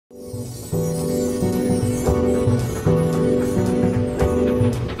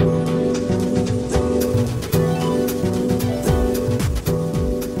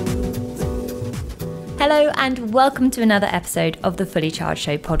Hello and welcome to another episode of the Fully Charged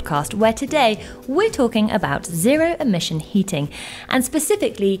Show podcast, where today we're talking about zero emission heating and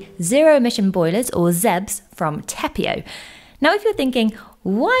specifically zero emission boilers or ZEBs from Tepeo. Now, if you're thinking,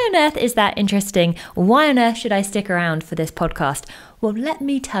 why on earth is that interesting? Why on earth should I stick around for this podcast? Well, let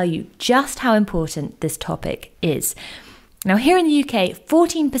me tell you just how important this topic is. Now, here in the UK,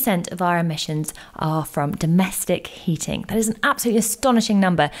 14% of our emissions are from domestic heating. That is an absolutely astonishing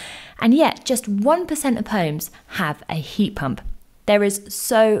number. And yet, just 1% of homes have a heat pump. There is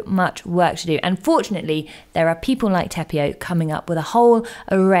so much work to do. And fortunately, there are people like Tepeo coming up with a whole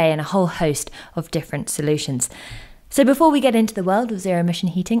array and a whole host of different solutions. So before we get into the world of zero emission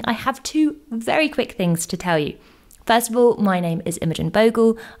heating, I have two very quick things to tell you. First of all, my name is Imogen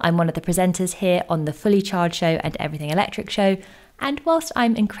Bogle. I'm one of the presenters here on the Fully Charged Show and Everything Electric Show. And whilst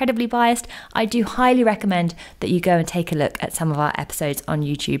I'm incredibly biased, I do highly recommend that you go and take a look at some of our episodes on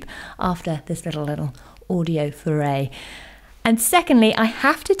YouTube after this little audio foray. And secondly, I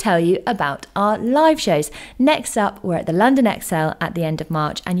have to tell you about our live shows. Next up, we're at the London Excel at the end of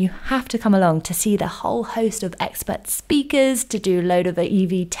March, and you have to come along to see the whole host of expert speakers, to do a load of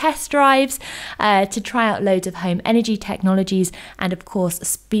EV test drives, to try out loads of home energy technologies, and of course,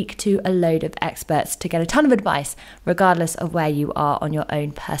 speak to a load of experts to get a ton of advice, regardless of where you are on your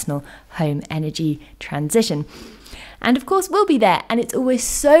own personal home energy transition. And of course, we'll be there. And it's always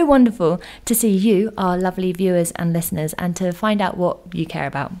so wonderful to see you, our lovely viewers and listeners, and to find out what you care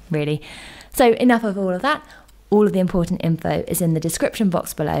about, really. So enough of all of that. All of the important info is in the description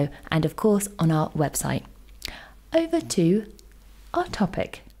box below and, of course, on our website. Over to our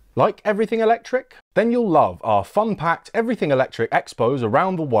topic. Like everything electric? Then you'll love our fun-packed Everything Electric expos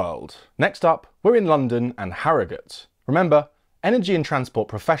around the world. Next up, we're in London and Harrogate. Remember, energy and transport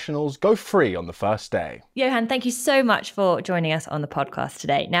professionals go free on the first day. Johan, thank you so much for joining us on the podcast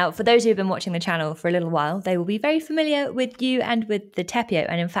today. Now, for those who have been watching the channel for a little while, they will be very familiar with you and with the Tepeo.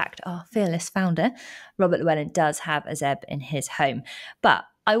 And in fact, our fearless founder, Robert Llewellyn, does have a ZEB in his home. But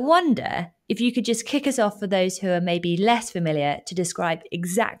I wonder if you could just kick us off for those who are maybe less familiar to describe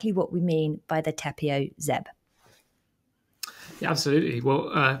exactly what we mean by the Tepeo ZEB. Yeah, absolutely.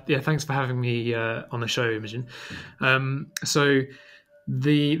 Well, thanks for having me on the show, Imogen. So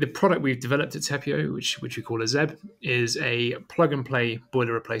the product we've developed at Tepeo, which we call a ZEB, is a plug-and-play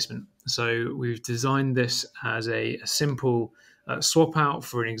boiler replacement. So we've designed this as a simple swap out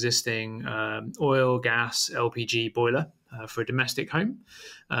for an existing oil, gas, LPG boiler for a domestic home.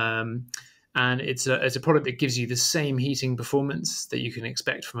 And it's a product that gives you the same heating performance that you can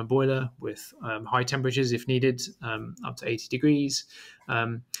expect from a boiler with high temperatures if needed, up to 80 degrees,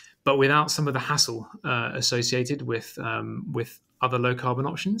 but without some of the hassle associated with other low carbon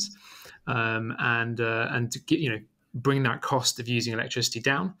options, and to get, bring that cost of using electricity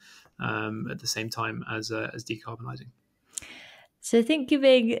down at the same time as decarbonising. So I think you're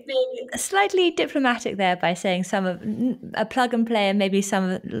being slightly diplomatic there by saying some of a plug and play and maybe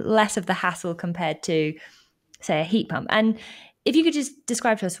some less of the hassle compared to, say, a heat pump. And if you could just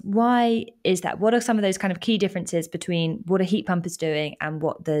describe to us, why is that? What are some of those kind of key differences between what a heat pump is doing and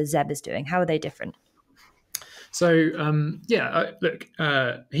what the ZEB is doing? How are they different? So look,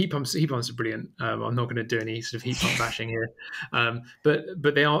 heat pumps are brilliant. I'm not going to do any sort of heat pump bashing here, but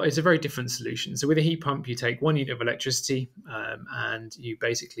it's a very different solution. So with a heat pump, you take 1 unit of electricity and you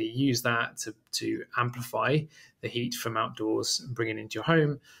basically use that to amplify the heat from outdoors and bring it into your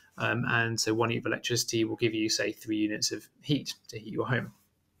home. And so 1 unit of electricity will give you, say, 3 units of heat to heat your home.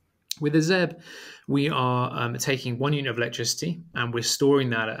 With the ZEB, we are taking 1 unit of electricity and we're storing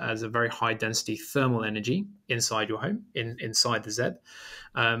that as a very high density thermal energy inside your home, inside the ZEB.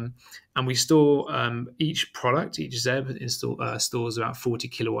 And we store each ZEB stores about 40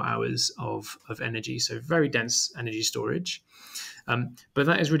 kilowatt hours of energy, so very dense energy storage. But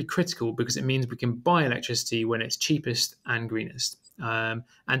that is really critical because it means we can buy electricity when it's cheapest and greenest. And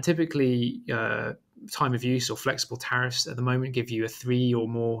typically, time of use or flexible tariffs at the moment give you a 3 or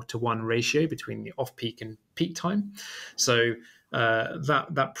more to 1 ratio between the off-peak and peak time. So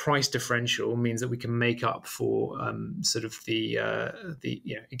that price differential means that we can make up for sort of the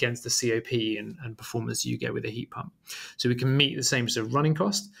against the COP and performance you get with a heat pump. So we can meet the same sort of running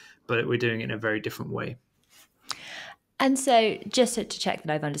cost, but we're doing it in a very different way. And so just to check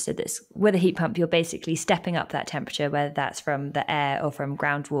that I've understood this, with a heat pump, you're basically stepping up that temperature, whether that's from the air or from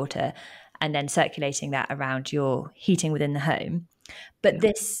groundwater, and then circulating that around your heating within the home. But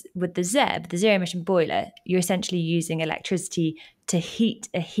this, with the ZEB, the zero emission boiler, you're essentially using electricity to heat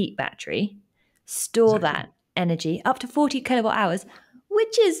a heat battery, store that energy up to 40 kilowatt hours,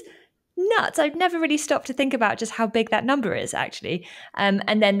 which is nuts. I've never really stopped to think about just how big that number is, actually. And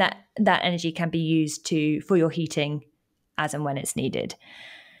then that energy can be used for your heating as and when it's needed.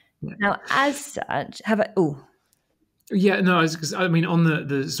 Yeah. Now, as such, Yeah, no, I mean, on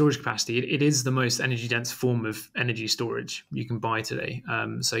the storage capacity, it is the most energy dense form of energy storage you can buy today.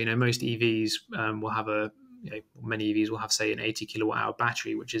 So, most EVs will have many EVs will have, say, an 80 kilowatt hour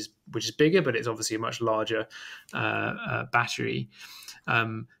battery, which is bigger, but it's obviously a much larger battery.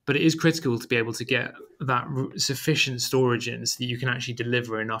 But it is critical to be able to get that sufficient storage in so that you can actually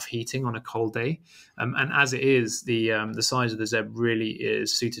deliver enough heating on a cold day. And as it is, the size of the ZEB really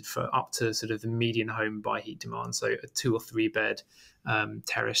is suited for up to sort of the median home by heat demand. So a 2 or 3 bed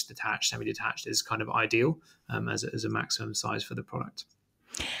terrace detached, semi-detached is kind of ideal as a maximum size for the product.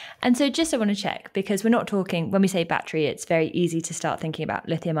 And so just I want to check, because we're not talking, when we say battery, it's very easy to start thinking about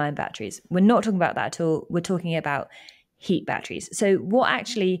lithium-ion batteries. We're not talking about that at all. We're talking about heat batteries. So what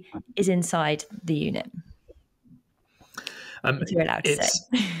actually is inside the unit? If you're allowed to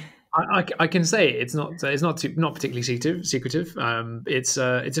say. I can say it's not particularly secretive. It's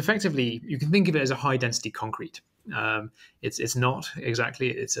effectively, you can think of it as a high density concrete. It's not exactly.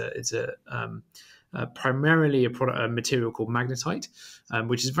 It's primarily a material called magnetite,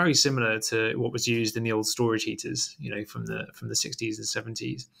 which is very similar to what was used in the old storage heaters, from the 60s and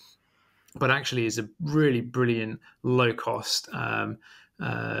 70s. But actually is a really brilliant low cost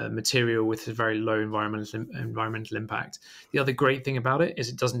material with a very low environmental impact. The other great thing about it is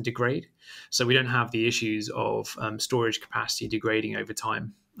it doesn't degrade, so we don't have the issues of storage capacity degrading over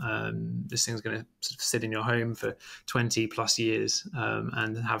time. This thing's going to sort of sit in your home for 20 plus years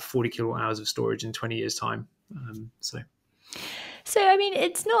and have 40 kilowatt hours of storage in 20 years time. So I mean,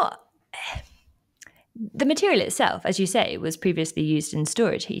 it's not. The material itself, as you say, was previously used in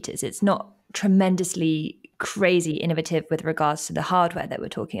storage heaters. It's not tremendously crazy innovative with regards to the hardware that we're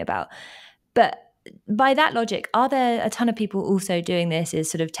talking about. But by that logic, are there a ton of people also doing this? Is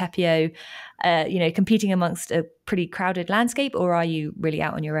sort of Tepeo, competing amongst a pretty crowded landscape, or are you really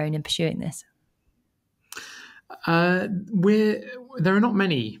out on your own in pursuing this? There are not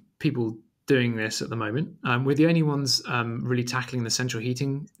many people doing this at the moment. We're the only ones really tackling the central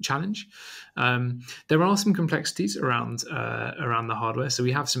heating challenge. There are some complexities around the hardware. So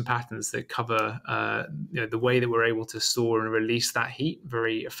we have some patents that cover the way that we're able to store and release that heat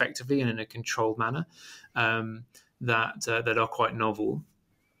very effectively and in a controlled manner that are quite novel.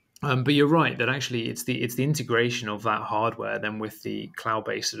 But you're right that actually it's the integration of that hardware then with the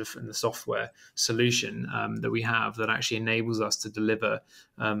cloud-based sort of and the software solution that we have that actually enables us to deliver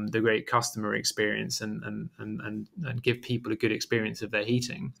the great customer experience and give people a good experience of their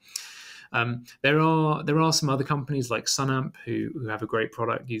heating. There are some other companies like Sunamp who have a great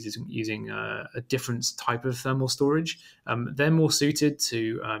product using a different type of thermal storage. They're more suited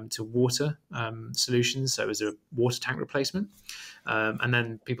to water solutions, so as a water tank replacement. And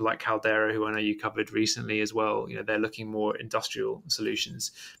then people like Caldera, who I know you covered recently as well, they're looking more industrial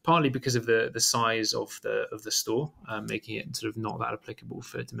solutions, partly because of the size of the store, making it sort of not that applicable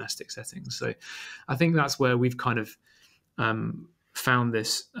for domestic settings. So I think that's where we've kind of found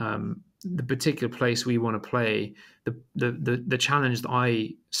this the particular place we want to play. The challenge that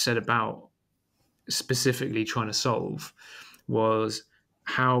I set about specifically trying to solve was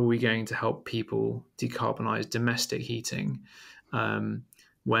how are we going to help people decarbonize domestic heating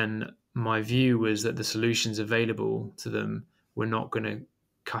when my view was that the solutions available to them were not going to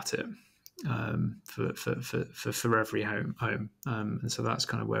cut it for every home. And so that's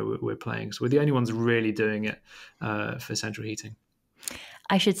kind of where we're playing. So we're the only ones really doing it for central heating.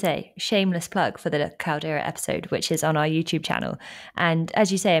 I should say, shameless plug for the Caldera episode, which is on our YouTube channel. And as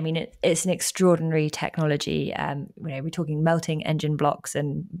you say, I mean, it's an extraordinary technology. We're talking melting engine blocks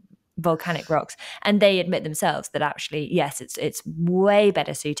and volcanic rocks, and they admit themselves that actually, yes, it's way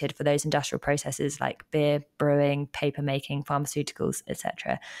better suited for those industrial processes like beer brewing, paper making, pharmaceuticals,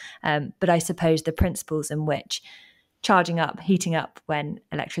 etc. But I suppose the principles in which charging up, heating up when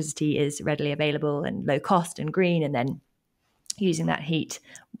electricity is readily available and low cost and green, and then using that heat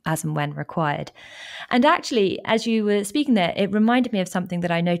as and when required. And actually, as you were speaking there, it reminded me of something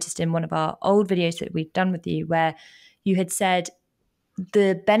that I noticed in one of our old videos that we've done with you, where you had said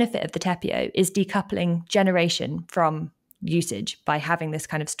the benefit of the Tepeo is decoupling generation from usage by having this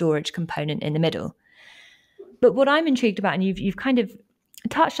kind of storage component in the middle. But what I'm intrigued about, and you've kind of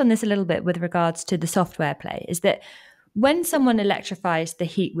touched on this a little bit with regards to the software play, is that when someone electrifies the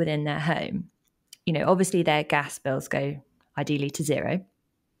heat within their home, obviously their gas bills go ideally to zero.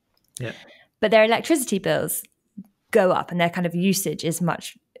 Yeah. But their electricity bills go up and their kind of usage is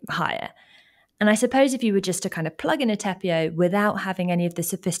much higher. And I suppose if you were just to kind of plug in a Tepeo without having any of the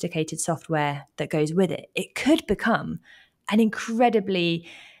sophisticated software that goes with it, it could become an incredibly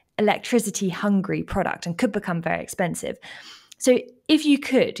electricity hungry product and could become very expensive. So if you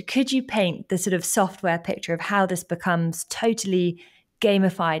could you paint the sort of software picture of how this becomes totally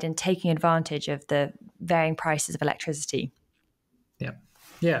gamified and taking advantage of the varying prices of electricity?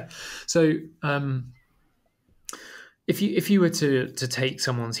 Yeah. So if you were to take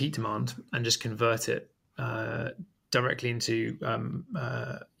someone's heat demand and just convert it directly into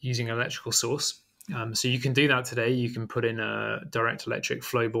using an electrical source, so you can do that today. You can put in a direct electric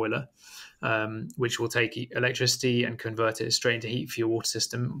flow boiler, which will take electricity and convert it straight into heat for your water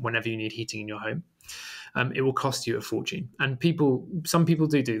system whenever you need heating in your home. It will cost you a fortune, and some people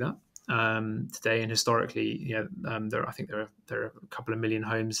do that today. And historically, I think there are a couple of million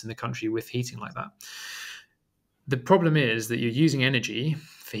homes in the country with heating like that. The problem is that you're using energy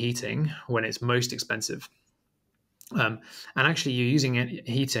for heating when it's most expensive. And actually, you're using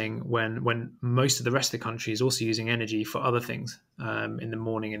heating when most of the rest of the country is also using energy for other things in the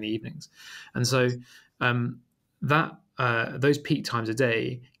morning and the evenings. And so those peak times a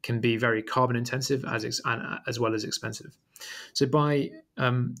day can be very carbon intensive as well as expensive. So by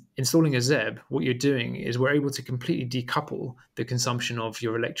installing a ZEB, what you're doing is we're able to completely decouple the consumption of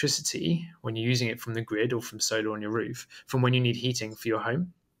your electricity when you're using it from the grid or from solar on your roof from when you need heating for your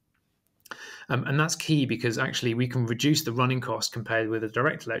home. And that's key because actually we can reduce the running cost compared with a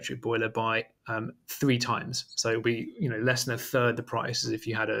direct electric boiler by 3 times. So it'll be less than a third the price as if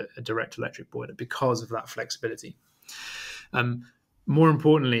you had a direct electric boiler because of that flexibility. More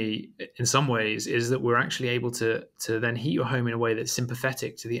importantly, in some ways, is that we're actually able to then heat your home in a way that's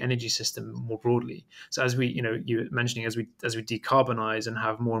sympathetic to the energy system more broadly. So as you were mentioning, as we decarbonise and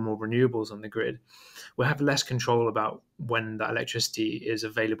have more and more renewables on the grid, we'll have less control about when that electricity is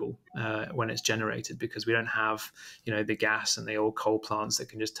available when it's generated, because we don't have the gas and the old coal plants that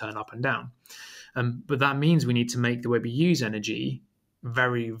can just turn up and down. But that means we need to make the way we use energy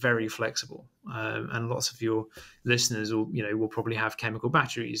very, very flexible. And lots of your listeners will probably have chemical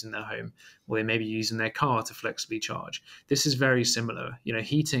batteries in their home, or they may be using their car to flexibly charge. This is very similar.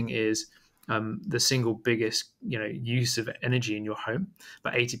 Heating is the single biggest use of energy in your home.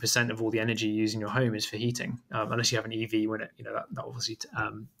 But 80% of all the energy you use in your home is for heating, unless you have an EV. When that obviously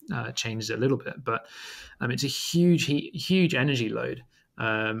changes a little bit, but it's a huge energy load.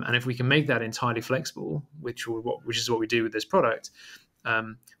 And if we can make that entirely flexible, which is what we do with this product,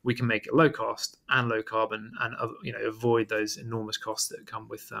 we can make it low cost and low carbon, and avoid those enormous costs that come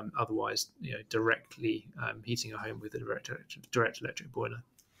with otherwise directly heating a home with a direct electric boiler.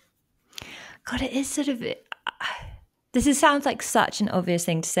 God, it is sort of. Sounds like such an obvious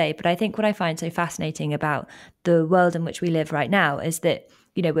thing to say, but I think what I find so fascinating about the world in which we live right now is that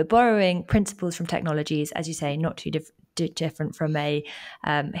we're borrowing principles from technologies, as you say, not too different from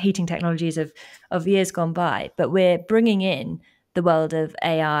heating technologies of years gone by, but we're bringing in the world of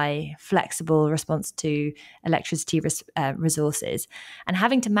AI, flexible response to electricity resources, and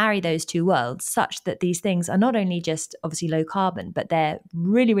having to marry those two worlds such that these things are not only just obviously low carbon, but they're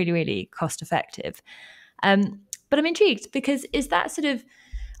really, really, really cost effective. But I'm intrigued because is that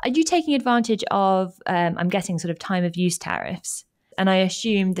are you taking advantage of, I'm guessing, sort of time of use tariffs? And I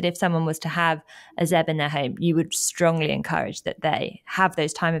assume that if someone was to have a ZEB in their home, you would strongly encourage that they have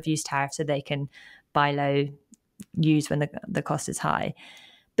those time of use tariffs so they can buy low, use when the cost is high.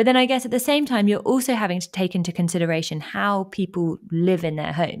 But then I guess at the same time, you're also having to take into consideration how people live in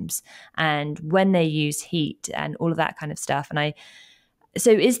their homes and when they use heat and all of that kind of stuff.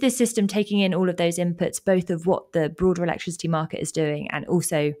 So is this system taking in all of those inputs, both of what the broader electricity market is doing and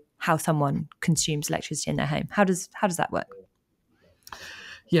also how someone consumes electricity in their home? How does that work?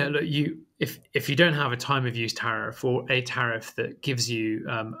 Yeah, look, if you don't have a time of use tariff or a tariff that gives you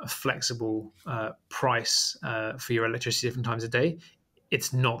a flexible price for your electricity different times a day,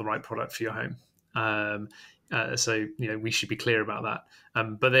 it's not the right product for your home. So we should be clear about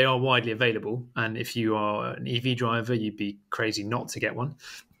that. But they are widely available, and if you are an EV driver, you'd be crazy not to get one.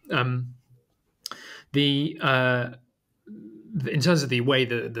 In terms of the way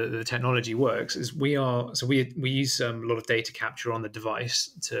the technology works, is we use a lot of data capture on the device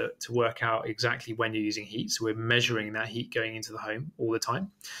to work out exactly when you're using heat. So we're measuring that heat going into the home all the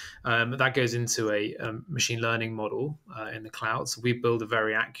time. That goes into a machine learning model in the cloud. So we build a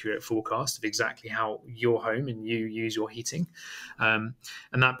very accurate forecast of exactly how your home and you use your heating, and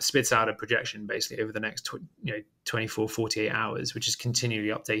that spits out a projection basically over the next 24, 48 hours, which is continually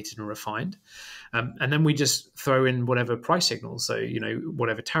updated and refined. And then we just throw in whatever price signals. So,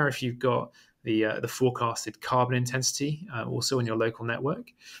 whatever tariff you've got, the forecasted carbon intensity also in your local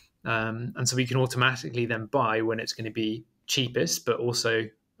network. And so we can automatically then buy when it's going to be cheapest, but also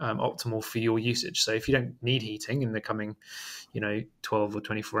optimal for your usage. So if you don't need heating in the coming, 12 or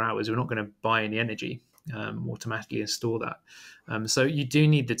 24 hours, we're not going to buy any energy, automatically install that. So you do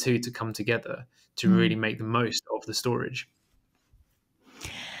need the two to come together to really make the most of the storage.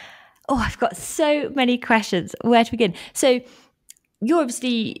 Oh, I've got so many questions. Where to begin? So you're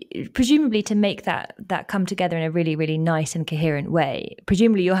obviously, presumably to make that come together in a really, really nice and coherent way,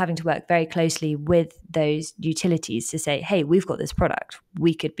 presumably you're having to work very closely with those utilities to say, hey, we've got this product,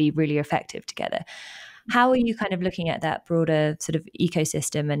 we could be really effective together. How are you kind of looking at that broader sort of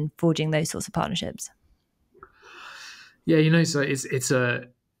ecosystem and forging those sorts of partnerships? Yeah, so it's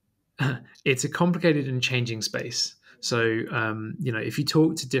a complicated and changing space. So, if you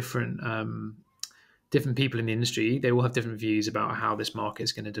talk to different people in the industry, they will have different views about how this market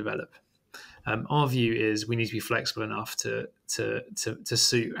is going to develop. Our view is we need to be flexible enough to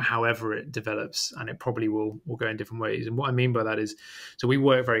suit however it develops, and it probably will go in different ways. And what I mean by that is, so we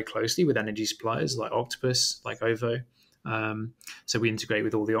work very closely with energy suppliers like Octopus, like OVO. So we integrate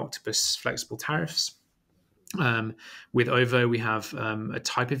with all the Octopus flexible tariffs. With OVO, we have a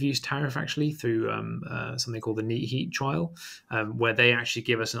type of use tariff actually through something called the neat heat trial, where they actually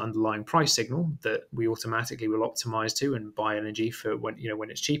give us an underlying price signal that we automatically will optimize to and buy energy for when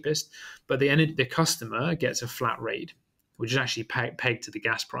it's cheapest. But the customer gets a flat rate, which is actually pegged to the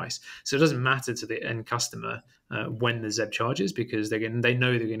gas price. So it doesn't matter to the end customer when the ZEB charges, because they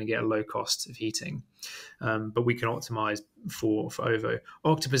know they're going to get a low cost of heating. But we can optimize for OVO.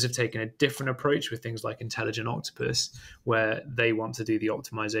 Octopus have taken a different approach with things like Intelligent Octopus, where they want to do the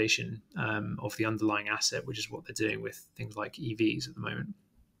optimization of the underlying asset, which is what they're doing with things like EVs at the moment.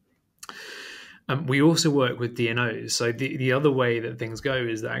 We also work with DNOs. So the other way that things go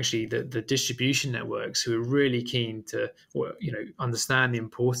is that actually the distribution networks, who are really keen to understand the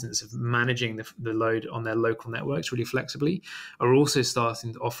importance of managing the load on their local networks really flexibly, are also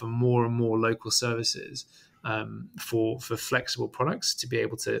starting to offer more and more local services for flexible products to be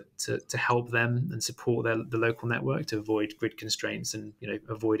able to help them and support the local network to avoid grid constraints and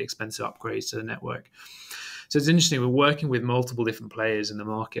avoid expensive upgrades to the network. So it's interesting. We're working with multiple different players in the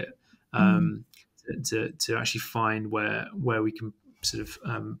market. To actually find where we can sort of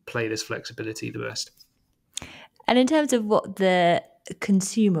play this flexibility the best. And in terms of what the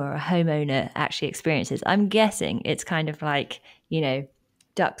consumer or homeowner actually experiences, I'm guessing it's kind of like,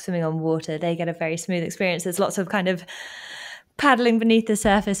 ducks swimming on water. They get a very smooth experience. There's lots of kind of paddling beneath the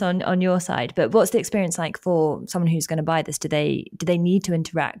surface on your side. But what's the experience like for someone who's going to buy this? Do they need to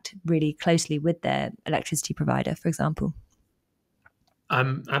interact really closely with their electricity provider, for example?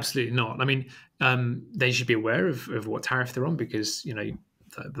 Absolutely not. I mean, they should be aware of what tariff they're on, because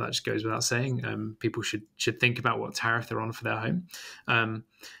that just goes without saying. People should think about what tariff they're on for their home.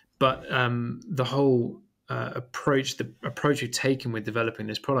 But the whole approach we've taken with developing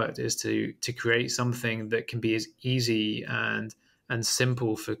this product is to create something that can be as easy and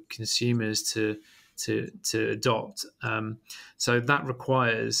simple for consumers to adopt. So that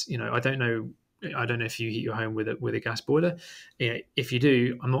requires, I don't know if you heat your home with a gas boiler. If you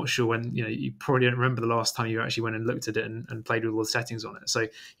do, I'm not sure when. You probably don't remember the last time you actually went and looked at it and played with all the settings on it. So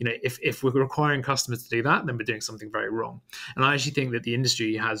if we're requiring customers to do that, then we're doing something very wrong. And I actually think that the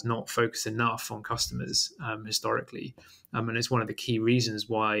industry has not focused enough on customers historically, and it's one of the key reasons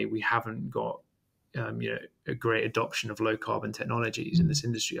why we haven't got a great adoption of low carbon technologies in this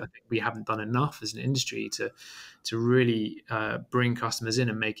industry. I think we haven't done enough as an industry to really bring customers in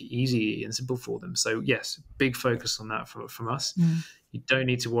and make it easy and simple for them. So yes, big focus on that from us. You don't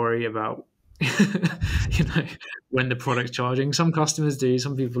need to worry about when the product's charging. Some customers do.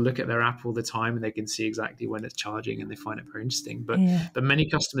 Some people look at their app all the time and they can see exactly when it's charging and they find it very interesting. But many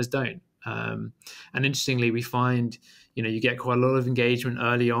customers don't. And interestingly, we find you get quite a lot of engagement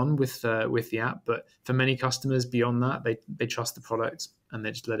early on with the app, but for many customers beyond that, they trust the product and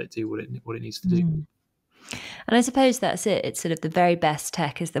they just let it do what it needs to do. And I suppose that's it. It's sort of the very best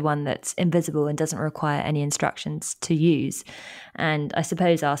tech is the one that's invisible and doesn't require any instructions to use. And I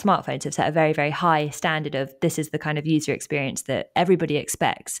suppose our smartphones have set a very, very high standard of this is the kind of user experience that everybody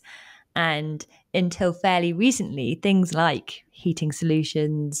expects. And until fairly recently, things like heating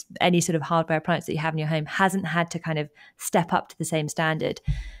solutions, any sort of hardware appliance that you have in your home hasn't had to kind of step up to the same standard.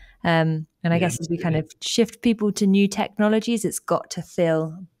 And I guess as we kind of shift people to new technologies, it's got to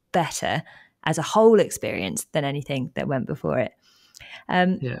feel better as a whole experience than anything that went before it.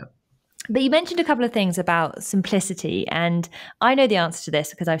 But you mentioned a couple of things about simplicity, and I know the answer to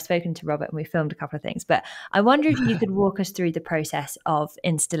this because I've spoken to Robert and we filmed a couple of things, but I wonder if you could walk us through the process of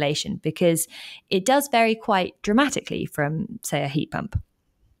installation, because it does vary quite dramatically from, say, a heat pump.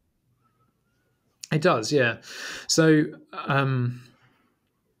 It does, yeah. So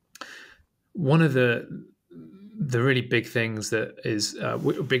one of the really big things that is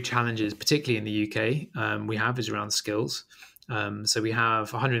big challenges, particularly in the UK, we have is around skills. So we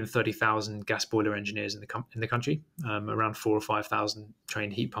have 130,000 gas boiler engineers in the country, around 4,000 or 5,000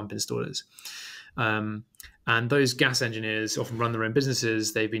 trained heat pump installers. And those gas engineers often run their own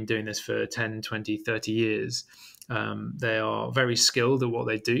businesses. They've been doing this for 10, 20, 30 years. They are very skilled at what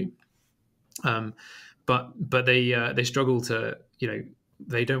they do. But they struggle to,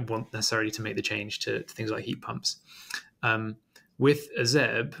 they don't want necessarily to make the change to things like heat pumps. With a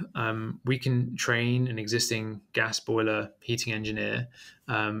ZEB, we can train an existing gas boiler heating engineer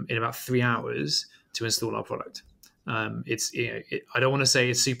in about 3 hours to install our product. It's I don't want to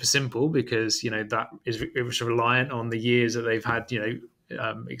say it's super simple, because that is reliant on the years that they've had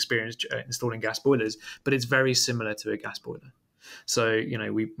experience installing gas boilers, but it's very similar to a gas boiler. So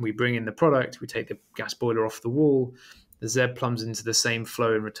we bring in the product, we take the gas boiler off the wall, the ZEB plumbs into the same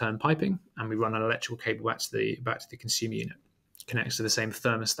flow and return piping, and we run an electrical cable back to the consumer unit, connects to the same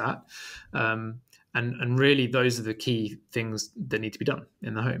thermostat. And really, those are the key things that need to be done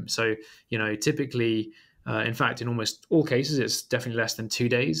in the home. So, typically, in fact, in almost all cases, it's definitely less than 2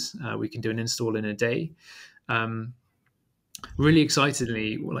 days. We can do an install in a day. Really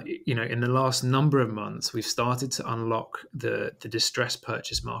excitedly, in the last number of months, we've started to unlock the distressed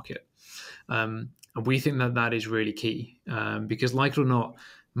purchase market. And we think that is really key, because, like it or not,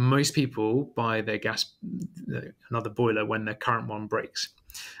 most people buy their another boiler when their current one breaks.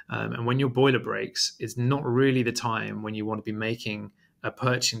 And when your boiler breaks, it's not really the time when you want to be making a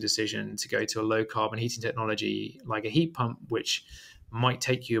purchasing decision to go to a low carbon heating technology like a heat pump, which might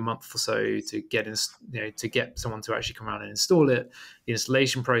take you a month or so to get someone to actually come around and install it. The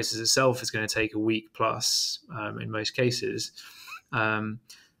installation process itself is going to take a week plus in most cases.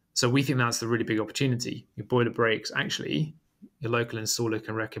 So we think that's the really big opportunity. Your boiler breaks, actually, your local installer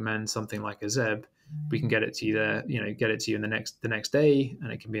can recommend something like a ZEB. We can get it to you there, get it to you in the next day,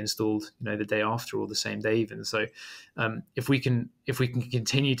 and it can be installed, the day after or the same day even. So if we can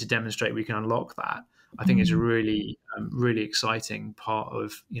continue to demonstrate we can unlock that, I think it's a really, really exciting part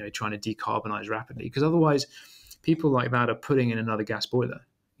of, trying to decarbonise rapidly. Because otherwise, people like that are putting in another gas boiler.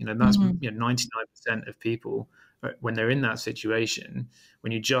 That's 99% of people, when they're in that situation,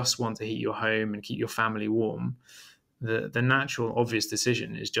 when you just want to heat your home and keep your family warm, the natural, obvious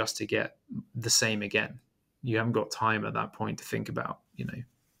decision is just to get the same again. You haven't got time at that point to think about,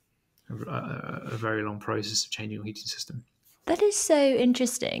 a very long process of changing your heating system. That is so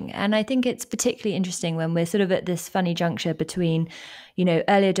interesting. And I think it's particularly interesting when we're sort of at this funny juncture between,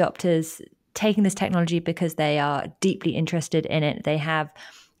 early adopters taking this technology because they are deeply interested in it. They have,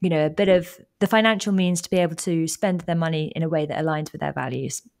 a bit of the financial means to be able to spend their money in a way that aligns with their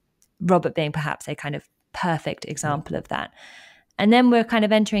values. Robert being perhaps a kind of perfect example of that. And then we're kind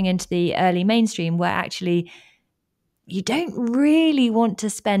of entering into the early mainstream, where actually you don't really want to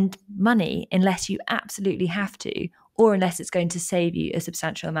spend money unless you absolutely have to, or unless it's going to save you a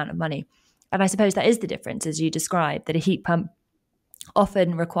substantial amount of money. And I suppose that is the difference, as you described, that a heat pump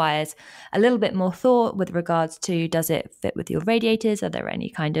often requires a little bit more thought with regards to, does it fit with your radiators? Are there any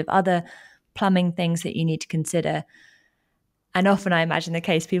kind of other plumbing things that you need to consider? And often I imagine the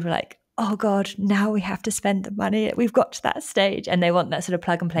case, people are like, oh God, now we have to spend the money. We've got to that stage, and they want that sort of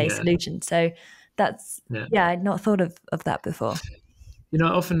plug and play solution. So that's, I'd not thought of that before.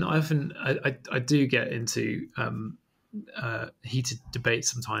 I do get into heated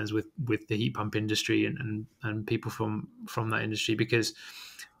debates sometimes with the heat pump industry and people from that industry, because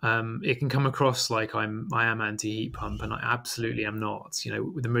it can come across like I am anti-heat pump, and I absolutely am not.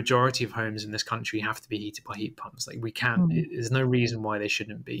 The majority of homes in this country have to be heated by heat pumps. Like, we can't. There's no reason why they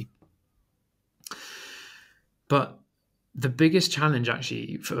shouldn't be. But the biggest challenge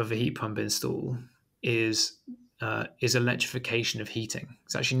actually of a heat pump install is electrification of heating.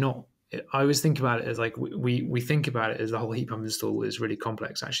 It's actually not. I always think about it as like we think about it as the whole heat pump install is really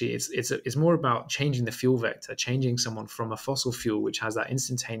complex. Actually, it's more about changing the fuel vector, changing someone from a fossil fuel, which has that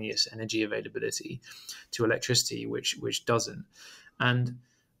instantaneous energy availability, to electricity, which doesn't. And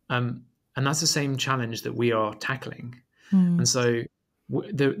that's the same challenge that we are tackling. And so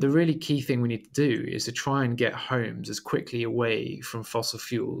the really key thing we need to do is to try and get homes as quickly away from fossil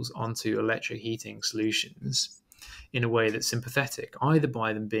fuels onto electric heating solutions in a way that's sympathetic, either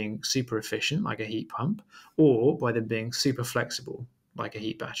by them being super efficient, like a heat pump, or by them being super flexible, like a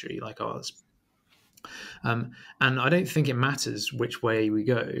heat battery, like ours. And I don't think it matters which way we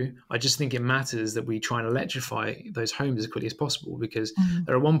go. I just think it matters that we try and electrify those homes as quickly as possible, because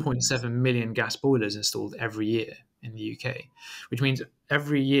there are 1.7 million gas boilers installed every year in the UK, which means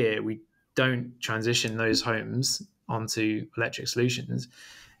every year we don't transition those homes onto electric solutions,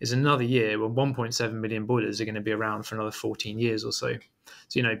 is another year when 1.7 million boilers are going to be around for another 14 years or so.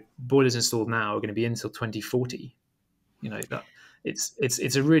 So, boilers installed now are going to be until 2040. That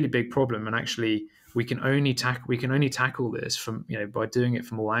it's a really big problem, and actually we can only tackle this from by doing it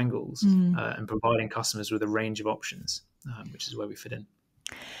from all angles, and providing customers with a range of options, which is where we fit in.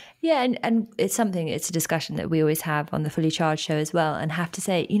 Yeah, and it's a discussion that we always have on the Fully Charged show as well, and have to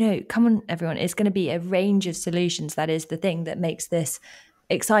say, come on, everyone, it's going to be a range of solutions. That is the thing that makes this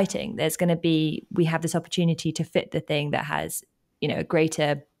exciting. We have this opportunity to fit the thing that has, a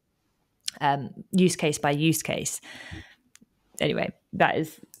greater use case by use case. Anyway, that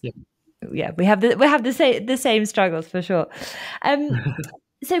is, we have the same struggles for sure.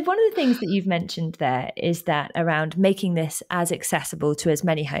 So one of the things that you've mentioned there is that around making this as accessible to as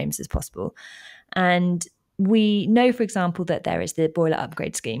many homes as possible. And we know, for example, that there is the boiler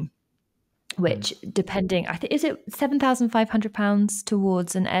upgrade scheme, which depending, I think, is it £7,500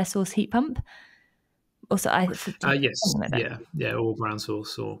 towards an air source heat pump? Also, yes, or ground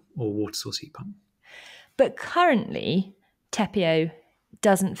source or water source heat pump. But currently, Tepeo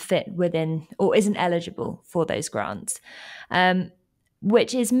doesn't fit within or isn't eligible for those grants.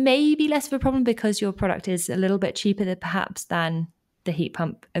 Which is maybe less of a problem because your product is a little bit cheaper than the heat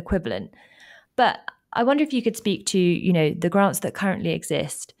pump equivalent. But I wonder if you could speak to, the grants that currently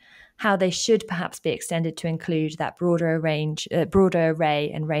exist, how they should perhaps be extended to include that broader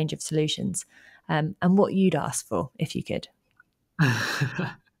array and range of solutions, and what you'd ask for if you could.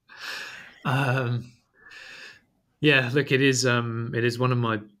 Look, it is one of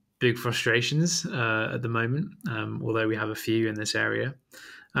my big frustrations at the moment, although we have a few in this area.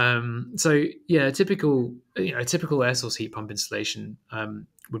 A typical air source heat pump installation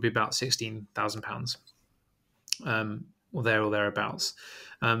would be about £16,000, or thereabouts.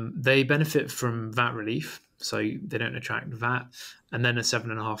 They benefit from VAT relief, so they don't attract VAT, and then a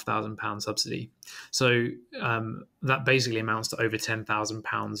 £7,500 subsidy. So that basically amounts to over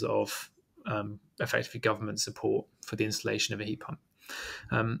 £10,000 of effectively government support for the installation of a heat pump.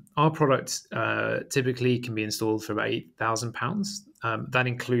 Our product typically can be installed for about £8,000. That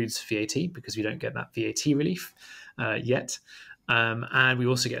includes VAT because we don't get that VAT relief yet. And we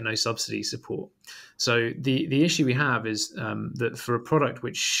also get no subsidy support. So the issue we have is that for a product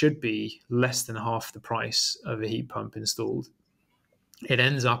which should be less than half the price of a heat pump installed, it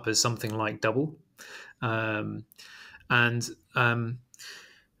ends up as something like double.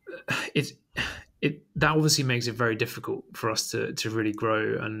 That obviously makes it very difficult for us to really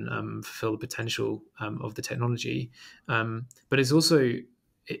grow and fulfill the potential of the technology. But it's also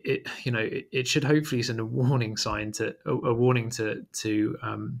it should hopefully send a warning to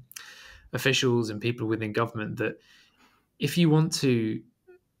officials and people within government that if you want to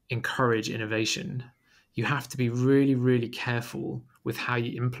encourage innovation, you have to be really, really careful with how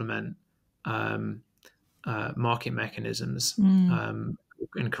you implement market mechanisms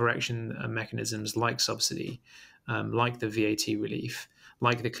and correction mechanisms like subsidy, like the VAT relief,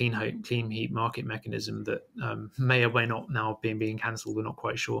 like the clean heat market mechanism that may or may not now being cancelled. We're not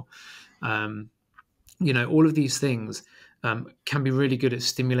quite sure. All of these things can be really good at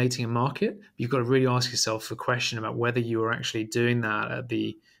stimulating a market. You've got to really ask yourself a question about whether you are actually doing that at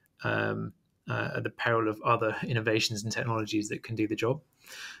the peril of other innovations and technologies that can do the job.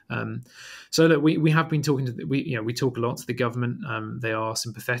 So look, we have been talking to we talk a lot to the government. They are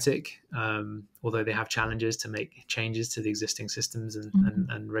sympathetic, although they have challenges to make changes to the existing systems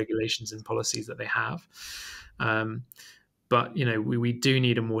and regulations and policies that they have. But we do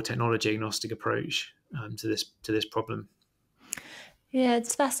need a more technology agnostic approach to this problem. Yeah,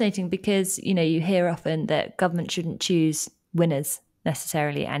 it's fascinating because you hear often that government shouldn't choose winners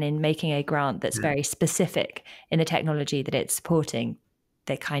necessarily, and in making a grant that's very specific in the technology that it's supporting,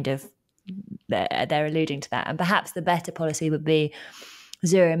 they're alluding to that. And perhaps the better policy would be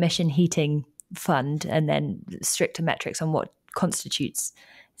zero emission heating fund, and then stricter metrics on what constitutes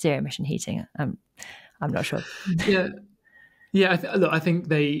zero emission heating. I'm not sure. Yeah. I think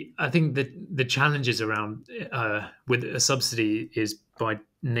the challenges around with a subsidy is by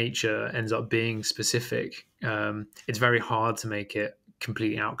nature ends up being specific. It's very hard to make it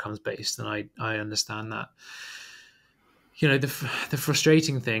completely outcomes based, and I understand that. The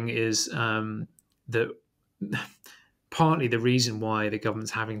frustrating thing is that partly the reason why the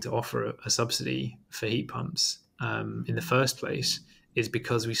government's having to offer a subsidy for heat pumps in the first place is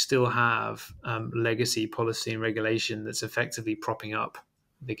because we still have legacy policy and regulation that's effectively propping up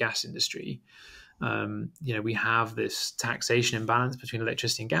the gas industry. We have this taxation imbalance between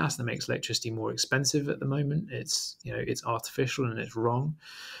electricity and gas that makes electricity more expensive at the moment. It's artificial and it's wrong.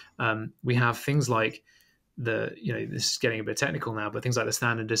 We have things like this is getting a bit technical now, but things like the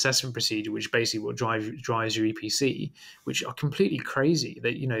standard assessment procedure, which basically what drives your EPC, which are completely crazy.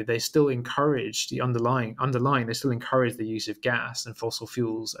 That they still encourage the underlying. They still encourage the use of gas and fossil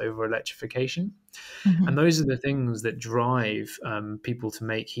fuels over electrification, and those are the things that drive people to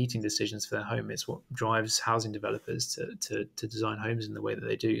make heating decisions for their home. It's what drives housing developers to design homes in the way that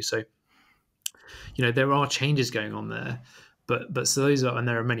they do. So, there are changes going on there. But so those are, and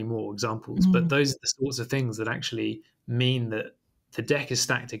there are many more examples, but those are the sorts of things that actually mean that the deck is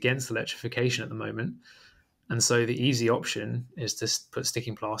stacked against electrification at the moment. And so the easy option is to put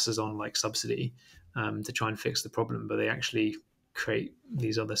sticking plasters on like subsidy to try and fix the problem, but they actually create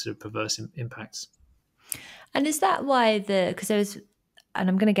these other sort of perverse impacts. And is that why because there was, and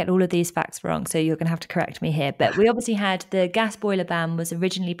I'm going to get all of these facts wrong, so you're going to have to correct me here, but we obviously had the gas boiler ban was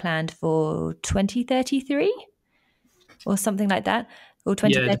originally planned for 2033? Or something like that, or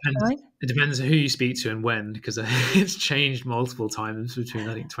 2035? It depends who you speak to and when, because it's changed multiple times between,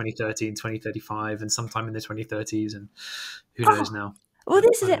 I think, 2030 and 2035, and sometime in the 2030s, and who knows now. Well,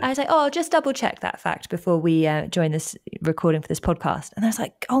 this is it. I was like, I'll just double check that fact before we join this recording for this podcast. And I was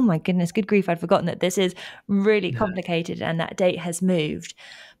like, oh my goodness, good grief, I'd forgotten that this is really complicated and that date has moved.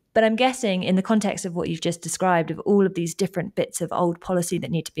 But I'm guessing in the context of what you've just described, of all of these different bits of old policy that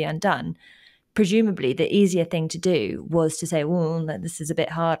need to be undone, presumably the easier thing to do was to say, well, this is a bit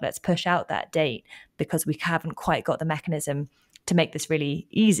hard, let's push out that date because we haven't quite got the mechanism to make this really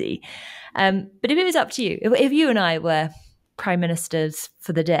easy. But if it was up to you, if you and I were prime ministers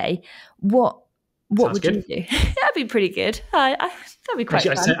for the day, what would you do? That'd be pretty good. That'd be quite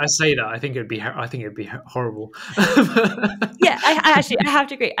fun. I say that. I think it'd be horrible. Yeah, I have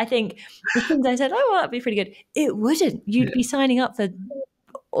to agree. I think the things I said, that'd be pretty good. It wouldn't. You'd be signing up for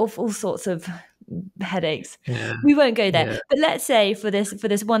all sorts of headaches. We won't go there. But let's say for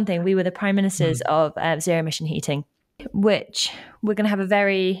this one thing, we were the prime ministers of zero emission heating, which we're going to have a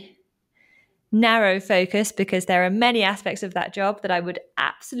very narrow focus because there are many aspects of that job that I would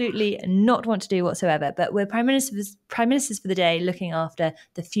absolutely not want to do whatsoever. But we're prime ministers for the day, looking after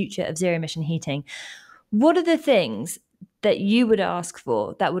the future of zero emission heating. What are the things that you would ask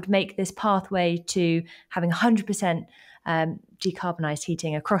for that would make this pathway to having 100% decarbonised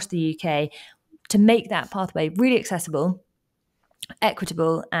heating across the UK, to make that pathway really accessible,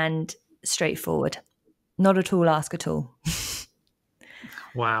 equitable and straightforward? Not at all ask at all.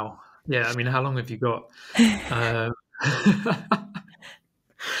 Wow. Yeah, I mean, how long have you got?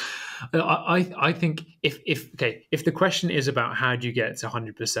 I think if the question is about how do you get to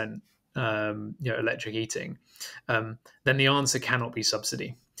 100% electric heating, then the answer cannot be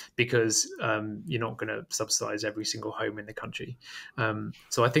subsidy, because you're not going to subsidize every single home in the country.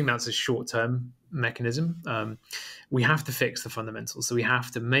 So I think that's a short-term mechanism. We have to fix the fundamentals. So we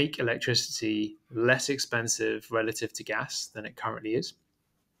have to make electricity less expensive relative to gas than it currently is.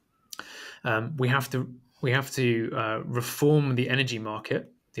 We have to reform the energy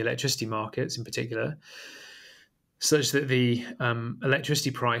market, the electricity markets in particular, such that the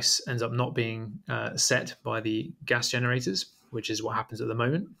electricity price ends up not being set by the gas generators, which is what happens at the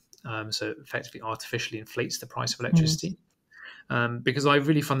moment. So effectively artificially inflates the price of electricity. Because I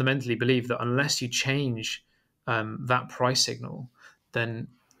really fundamentally believe that unless you change that price signal, then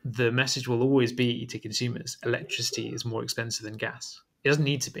the message will always be to consumers, electricity is more expensive than gas. It doesn't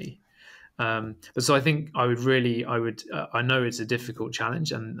need to be. But so I think I know it's a difficult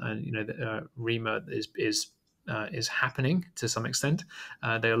challenge, and REMA is happening to some extent.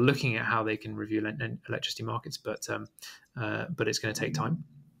 They are looking at how they can review electricity markets, but it's going to take time.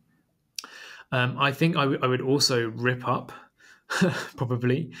 I think I would also rip up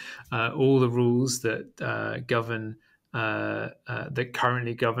probably all the rules that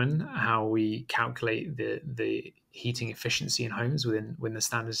currently govern how we calculate the heating efficiency in homes within the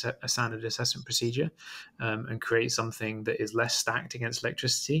standard assessment procedure, and create something that is less stacked against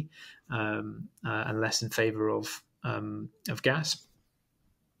electricity and less in favor of gas.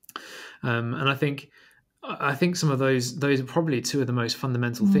 And I think some of those are probably two of the most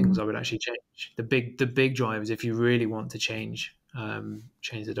fundamental things I would actually change. The big drivers, if you really want to change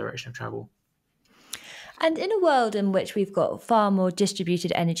the direction of travel. And in a world in which we've got far more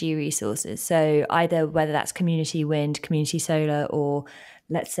distributed energy resources, so either whether that's community wind, community solar, or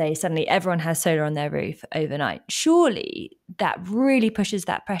let's say suddenly everyone has solar on their roof overnight, surely that really pushes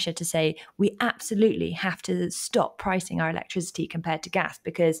that pressure to say we absolutely have to stop pricing our electricity compared to gas,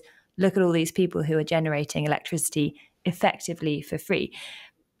 because look at all these people who are generating electricity effectively for free.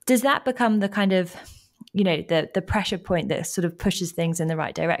 does that become the kind of, the pressure point that sort of pushes things in the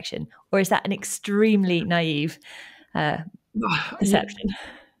right direction? Or is that an extremely naive perception?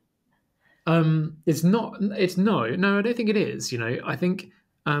 It's not. It's no. I don't think it is. I think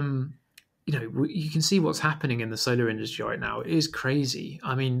you can see what's happening in the solar industry right now. It is crazy.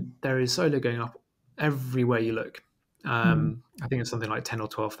 I mean, there is solar going up everywhere you look. I think it's something like 10 or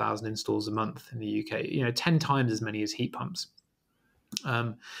 12,000 installs a month in the UK. 10 times as many as heat pumps.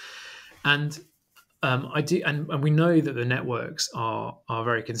 I do, and we know that the networks are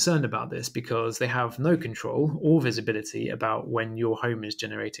very concerned about this because they have no control or visibility about when your home is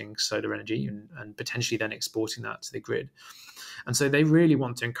generating solar energy and potentially then exporting that to the grid. And so they really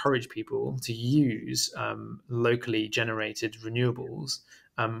want to encourage people to use locally generated renewables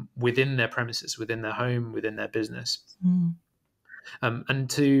within their premises, within their home, within their business. And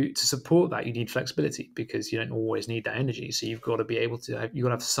to support that, you need flexibility because you don't always need that energy. So you've got to be able to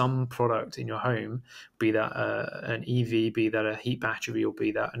have some product in your home, be that an EV, be that a heat battery, or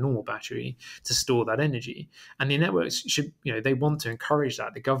be that a normal battery, to store that energy. And the networks should, they want to encourage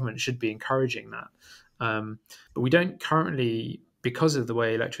that. The government should be encouraging that. But we don't currently, because of the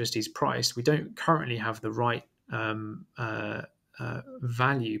way electricity is priced, we don't currently have the right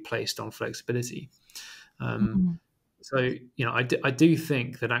value placed on flexibility. So, I do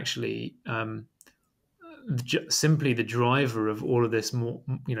think that actually simply the driver of all of this more,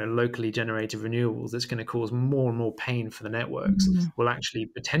 locally generated renewables that's going to cause more and more pain for the networks will actually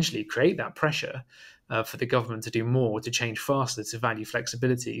potentially create that pressure for the government to do more, to change faster, to value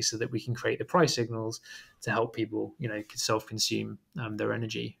flexibility so that we can create the price signals to help people, self-consume their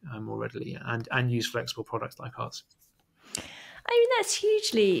energy more readily and use flexible products like ours. I mean, that's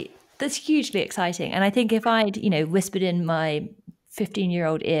hugely exciting. And I think if I'd, whispered in my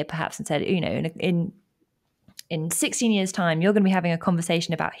 15-year-old ear perhaps and said, in 16 years' time, you're going to be having a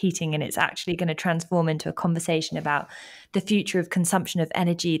conversation about heating and it's actually going to transform into a conversation about the future of consumption of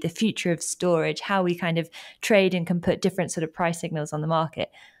energy, the future of storage, how we kind of trade and can put different sort of price signals on the market.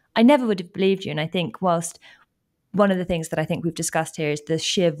 I never would have believed you. And I think whilst one of the things that I think we've discussed here is the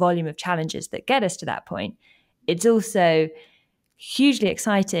sheer volume of challenges that get us to that point, it's also hugely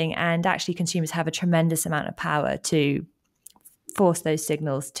exciting, and actually consumers have a tremendous amount of power to force those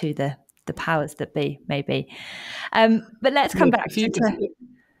signals to the powers that be, maybe. But let's come back to...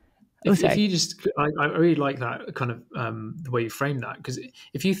 If you just, I really like that kind of the way you frame that, because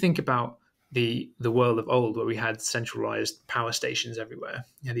if you think about the world of old where we had centralized power stations everywhere,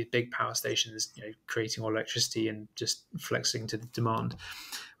 these big power stations, creating all electricity and just flexing to the demand,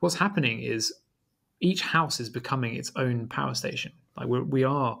 what's happening is each house is becoming its own power station. Like we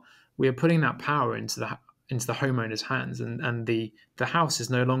are putting that power into the homeowner's hands, and the house is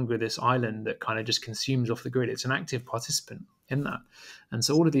no longer this island that kind of just consumes off the grid. It's an active participant in that. And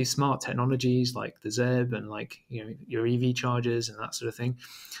so all of these smart technologies like the ZEB and your EV chargers and that sort of thing,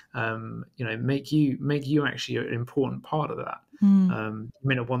 make you actually an important part of that. You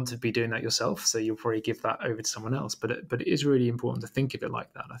may not want to be doing that yourself, so you'll probably give that over to someone else. But it is really important to think of it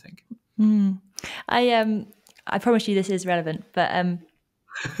like that, I think. I promise you this is relevant, but I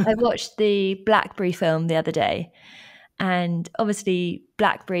watched the BlackBerry film the other day, and obviously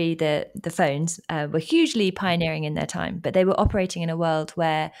BlackBerry, the phones, were hugely pioneering in their time, but they were operating in a world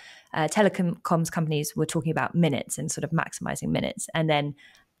where telecoms companies were talking about minutes and sort of maximizing minutes. And then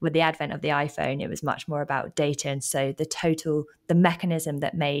with the advent of the iPhone, it was much more about data. And so the mechanism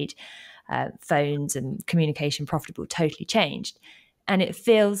that made phones and communication profitable totally changed. And it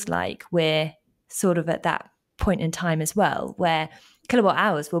feels like we're sort of at that point in time as well, where kilowatt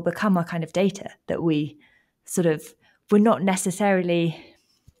hours will become our kind of data that we're not necessarily,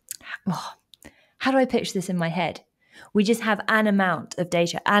 how do I picture this in my head? We just have an amount of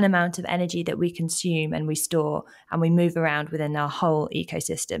data, an amount of energy that we consume and we store and we move around within our whole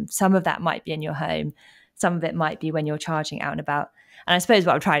ecosystem. Some of that might be in your home. Some of it might be when you're charging out and about. And I suppose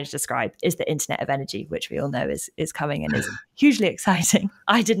what I'm trying to describe is the Internet of Energy, which we all know is coming and is hugely exciting.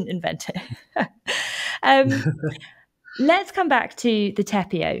 I didn't invent it. Let's come back to the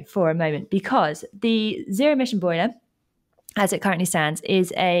Tepeo for a moment, because the Zero Emission Boiler, as it currently stands,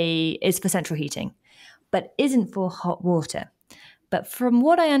 is for central heating, but isn't for hot water. But from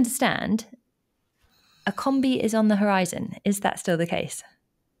what I understand, a combi is on the horizon. Is that still the case?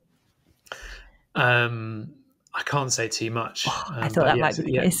 I can't say too much. I thought that might be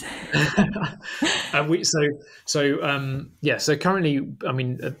the case. So currently, I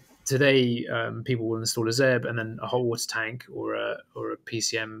mean, today people will install a ZEB and then a hot water tank or a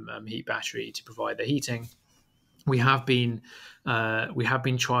PCM heat battery to provide the heating. We have been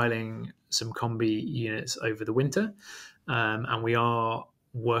trialing some combi units over the winter, and we are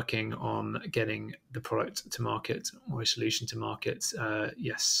working on getting the product to market or a solution to market,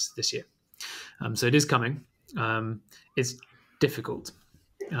 this year. So it is coming. It's difficult.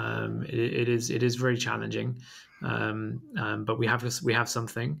 It is very challenging, but we have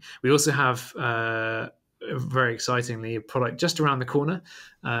something. We also have, very excitingly, a product just around the corner,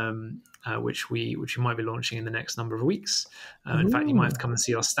 which we might be launching in the next number of weeks. In fact, you might have to come and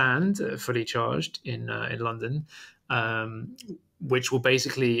see our stand, Fully Charged, in London, which will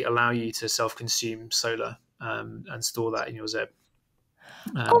basically allow you to self-consume solar and store that in your ZEB.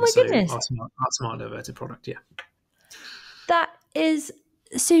 Oh my goodness! Our smart diverter product, yeah. That is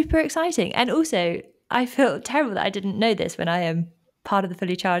super exciting. And also, I feel terrible that I didn't know this when I am part of the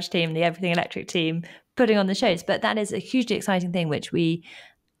Fully Charged team, the Everything Electric team, putting on the shows. But that is a hugely exciting thing, which we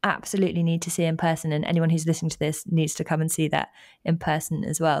absolutely need to see in person. And anyone who's listening to this needs to come and see that in person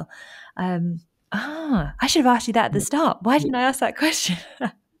as well. I should have asked you that at the start. Why didn't I ask that question?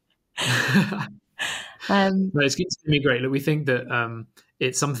 No, it's going to be great. Look, we think that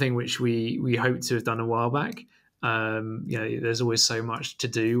it's something which we hope to have done a while back. There's always so much to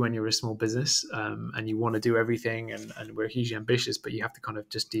do when you're a small business, and you want to do everything, and we're hugely ambitious, but you have to kind of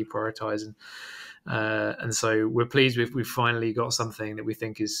just deprioritize, and so we're pleased we've finally got something that we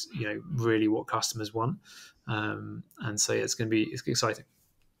think is really what customers want, and so it's exciting.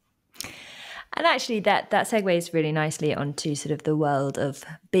 And actually, that segues really nicely onto sort of the world of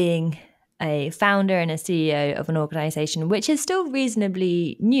being a founder and a CEO of an organization which is still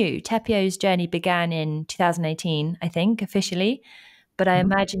reasonably new. Tepeo's journey began in 2018, I think, officially. But I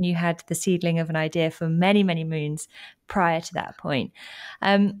imagine you had the seedling of an idea for many, many moons prior to that point.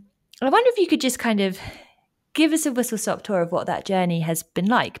 I wonder if you could just kind of give us a whistle-stop tour of what that journey has been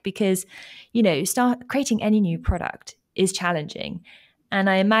like, because, creating any new product is challenging. And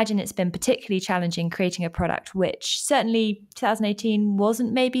I imagine it's been particularly challenging creating a product which certainly 2018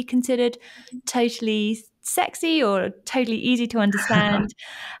 wasn't maybe considered totally sexy or totally easy to understand.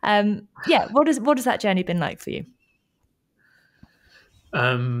 What has that journey been like for you?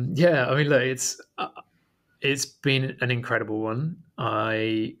 Look, it's been an incredible one.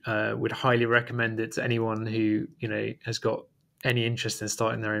 I would highly recommend it to anyone who has got any interest in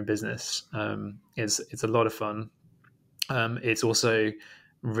starting their own business. It's a lot of fun. It's also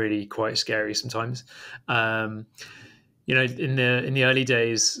really quite scary sometimes. In the early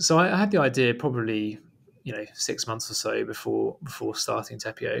days, so I had the idea probably 6 months or so before starting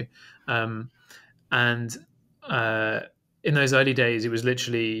Tepeo, and in those early days, it was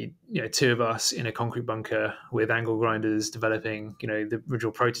literally two of us in a concrete bunker with angle grinders developing the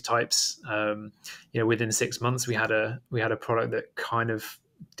original prototypes. Within 6 months, we had a product that kind of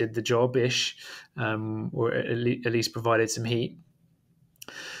did the job ish, or at least provided some heat.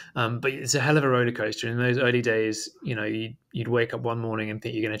 But it's a hell of a roller coaster. In those early days, you'd wake up one morning and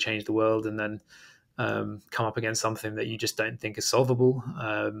think you're going to change the world, and then come up against something that you just don't think is solvable,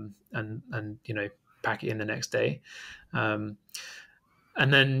 and pack it in the next day. And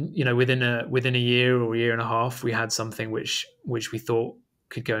then within a year or a year and a half, we had something which we thought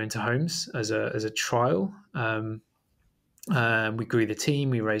could go into homes as a trial. We grew the team,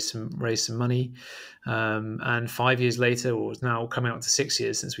 we raised some money, and 5 years later, or it's now coming up to 6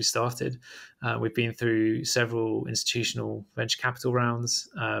 years since we started, we've been through several institutional venture capital rounds.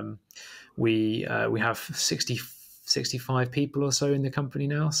 We have 65 people or so in the company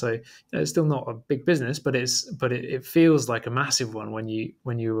now, so it's still not a big business, but it feels like a massive one when you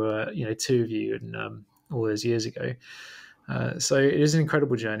were two of you and all those years ago. So it is an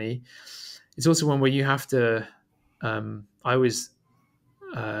incredible journey. It's also one where you have to. I always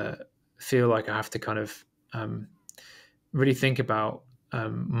feel like I have to kind of really think about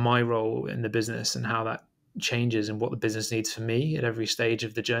my role in the business and how that changes and what the business needs for me at every stage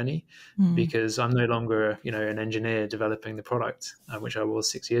of the journey, because I'm no longer an engineer developing the product, which I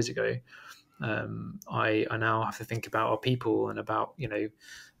was 6 years ago. I now have to think about our people and about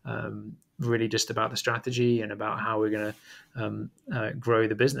really just about the strategy and about how we're going to grow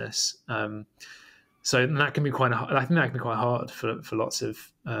the business. So that can be quite. I think that can be quite hard for lots of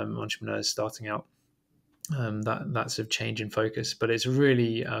entrepreneurs starting out. That sort of change in focus, but it's a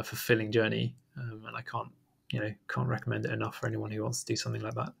really fulfilling journey, and I can't recommend it enough for anyone who wants to do something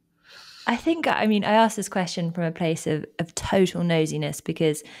like that. I asked this question from a place of total nosiness,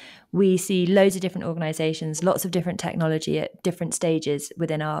 because we see loads of different organizations, lots of different technology at different stages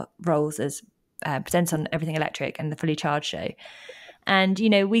within our roles as presents on Everything Electric and the Fully Charged show. And,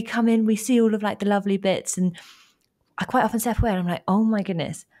 we come in, we see all of the lovely bits, and I quite often step away and I'm like, oh my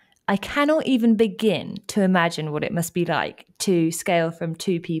goodness, I cannot even begin to imagine what it must be like to scale from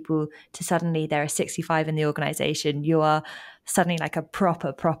 2 people to suddenly there are 65 in the organization. You are suddenly like a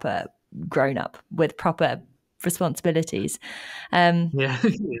proper grown up with proper responsibilities. Yeah.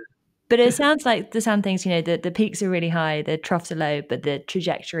 But it sounds like the sound things, the peaks are really high, the troughs are low, but the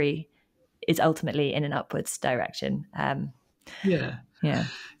trajectory is ultimately in an upwards direction. Yeah. Yeah.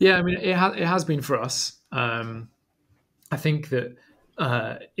 Yeah. I mean, it has been for us. I think that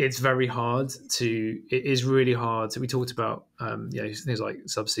it's very hard to. It is really hard. So we talked about things like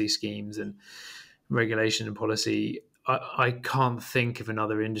subsidy schemes and regulation and policy. I can't think of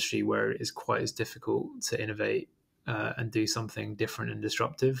another industry where it is quite as difficult to innovate and do something different and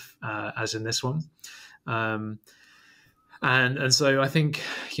disruptive as in this one. And so I think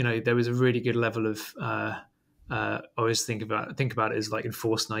there was a really good level of I always think about it as like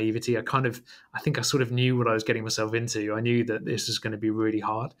enforced naivety. I think I sort of knew what I was getting myself into. I knew that this was going to be really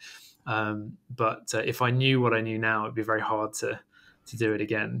hard, but if I knew what I knew now, it'd be very hard to do it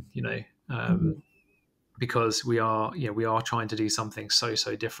again. Because we are trying to do something so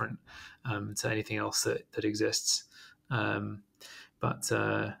different to anything else that exists.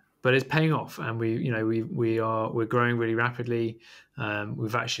 But it's paying off, and we're growing really rapidly.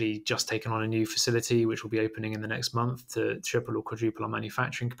 We've actually just taken on a new facility which will be opening in the next month to triple or quadruple our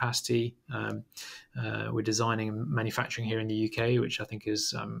manufacturing capacity. We're designing manufacturing here in the UK, which I think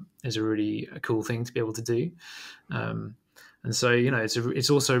is a really cool thing to be able to do. And so it's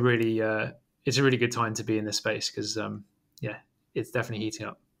also really it's a really good time to be in this space because it's definitely heating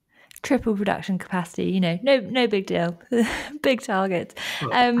up. Triple production capacity, no big deal. Big target.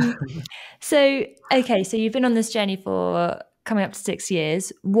 So you've been on this journey for coming up to 6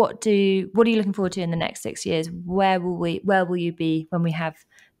 years. What are you looking forward to in the next 6 years? Where will you be when we have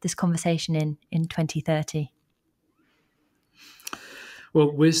this conversation in 2030?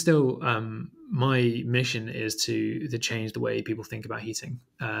 Well, we're still my mission is to change the way people think about heating,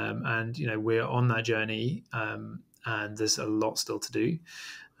 and we're on that journey, and there's a lot still to do.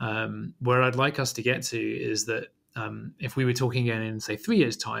 Where I'd like us to get to is that if we were talking again in, say, 3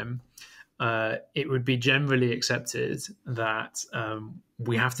 years' time, it would be generally accepted that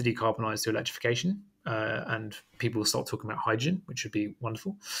we have to decarbonise through electrification, and people will start talking about hydrogen, which would be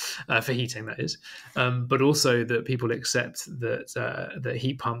wonderful for heating, that is. But also that people accept that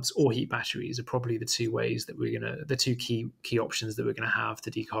heat pumps or heat batteries are probably the the two key options that we're going to have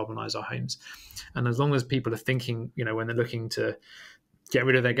to decarbonise our homes. And as long as people are thinking, when they're looking to get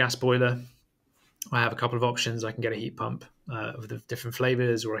rid of their gas boiler, I have a couple of options. I can get a heat pump of the different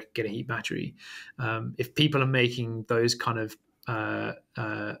flavors, or I can get a heat battery. If people are making those kind of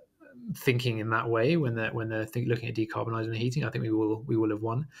thinking in that way when they're looking at decarbonising the heating, I think we will have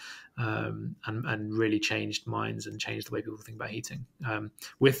won, and really changed minds and changed the way people think about heating.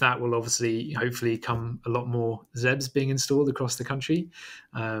 With that will hopefully come a lot more ZEBs being installed across the country.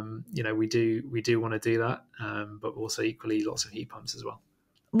 We do want to do that, but also equally lots of heat pumps as well.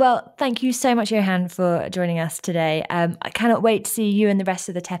 Well, thank you so much, Johan, for joining us today. I cannot wait to see you and the rest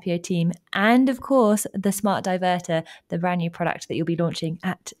of the Tepeo team, and of course, the Smart Diverter, the brand new product that you'll be launching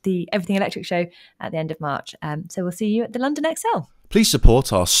at the Everything Electric show at the end of March. So we'll see you at the London Excel. Please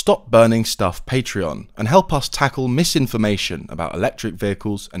support our Stop Burning Stuff Patreon and help us tackle misinformation about electric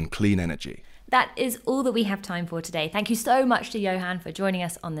vehicles and clean energy. That is all that we have time for today. Thank you so much to Johan for joining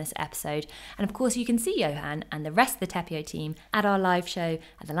us on this episode. And of course, you can see Johan and the rest of the Tepeo team at our live show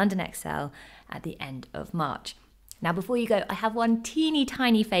at the London Excel at the end of March. Now, before you go, I have one teeny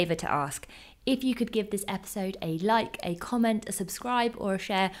tiny favour to ask. If you could give this episode a like, a comment, a subscribe, or a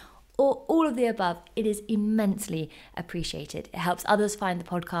share, or all of the above, it is immensely appreciated. It helps others find the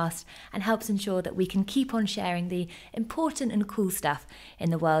podcast and helps ensure that we can keep on sharing the important and cool stuff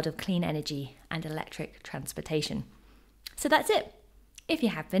in the world of clean energy and electric transportation. So that's it. If you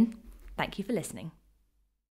have been, thank you for listening.